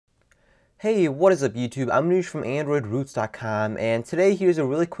Hey, what is up YouTube? I'm Anuj from AndroidRoots.com, and today here's a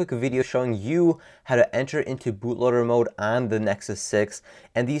really quick video showing you how to enter into bootloader mode on the Nexus 6.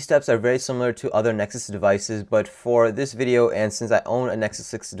 And these steps are very similar to other Nexus devices, but for this video, and since I own a Nexus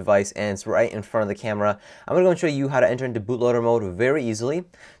 6 device and it's right in front of the camera, I'm going to go and show you how to enter into bootloader mode very easily.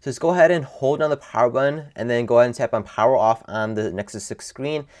 So just go ahead and hold down the power button and then go ahead and tap on power off on the Nexus 6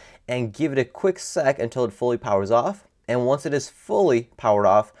 screen and give it a quick sec until it fully powers off. And once it is fully powered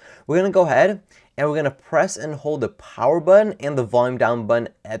off, we're going to go ahead and we're going to press and hold the power button and the volume down button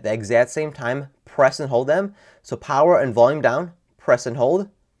at the exact same time. Press and hold them. So power and volume down, press and hold.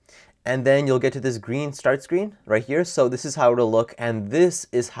 And then you'll get to this green start screen right here. So this is how it'll look, and this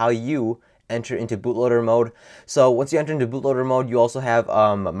is how you enter into bootloader mode. So once you enter into bootloader mode, you also have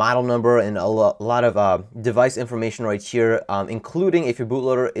model number and a lot of device information right here, including if your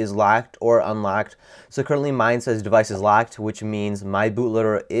bootloader is locked or unlocked. So currently mine says device is locked, which means my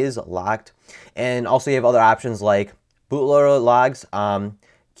bootloader is locked. And also you have other options like bootloader logs,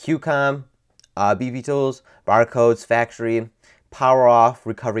 QCOM, BP tools, barcodes, factory, power off,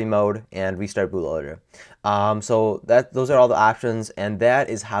 recovery mode, and restart bootloader. So those are all the options, and that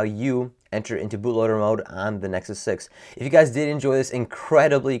is how you enter into bootloader mode on the Nexus 6. If you guys did enjoy this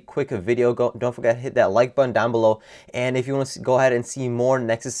incredibly quick video, don't forget to hit that like button down below. And if you want to go ahead and see more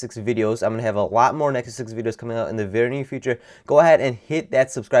Nexus 6 videos, I'm going to have a lot more Nexus 6 videos coming out in the very near future. Go ahead and hit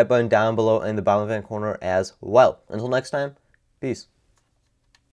that subscribe button down below in the bottom left-hand corner as well. Until next time, peace.